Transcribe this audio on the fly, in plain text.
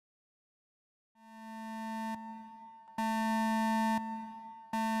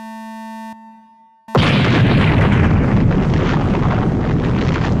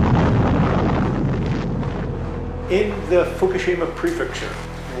the Fukushima prefecture?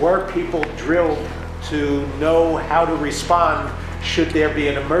 Were people drilled to know how to respond should there be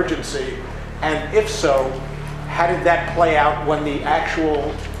an emergency? And if so, how did that play out when the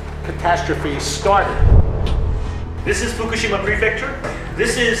actual catastrophe started? This is Fukushima prefecture.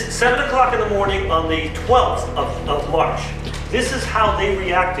 This is 7 o'clock in the morning on the 12th of March. This is how they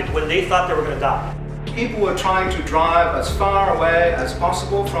reacted when they thought they were going to die. People were trying to drive as far away as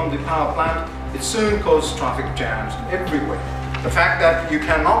possible from the power plant. It soon caused traffic jams everywhere. The fact that you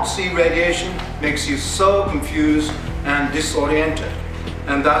cannot see radiation makes you so confused and disoriented.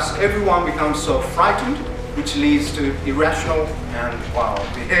 And thus everyone becomes so frightened, which leads to irrational and wild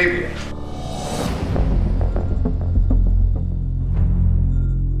behavior.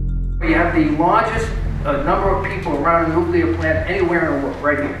 We have the largest number of people around a nuclear plant anywhere in the world,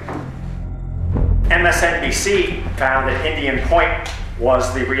 right here. MSNBC found that Indian Point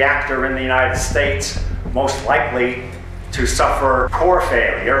was the reactor in the United States most likely to suffer core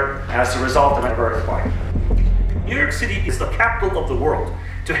failure as a result of an earthquake. New York City is the capital of the world.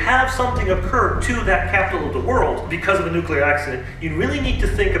 To have something occur to that capital of the world because of a nuclear accident, you really need to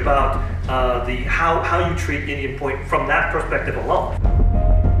think about how you treat Indian Point from that perspective alone.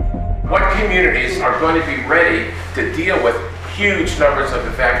 What communities are going to be ready to deal with huge numbers of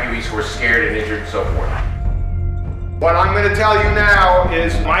evacuees who are scared and injured and so forth? What I'm going to tell you now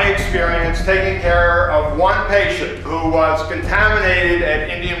is my experience taking care of one patient who was contaminated at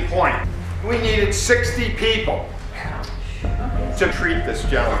Indian Point. We needed 60 people to treat this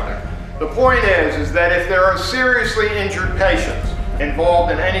gentleman. The point is that if there are seriously injured patients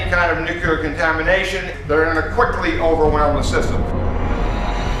involved in any kind of nuclear contamination, they're going to quickly overwhelm the system.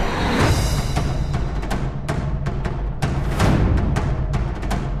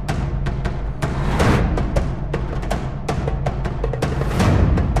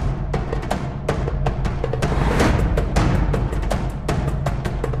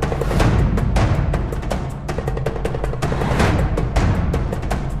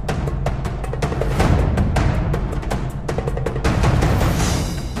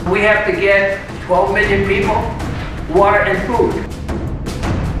 We have to get 12 million people water and food.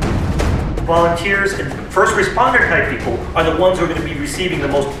 Volunteers and first responder type people are the ones who are going to be receiving the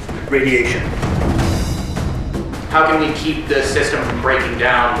most radiation. How can we keep the system from breaking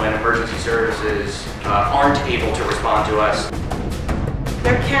down when emergency services aren't able to respond to us?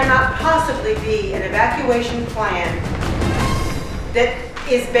 There cannot possibly be an evacuation plan that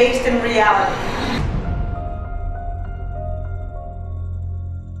is based in reality.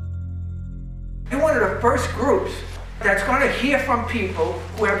 You're one of the first groups that's going to hear from people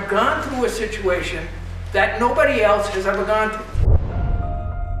who have gone through a situation that nobody else has ever gone through.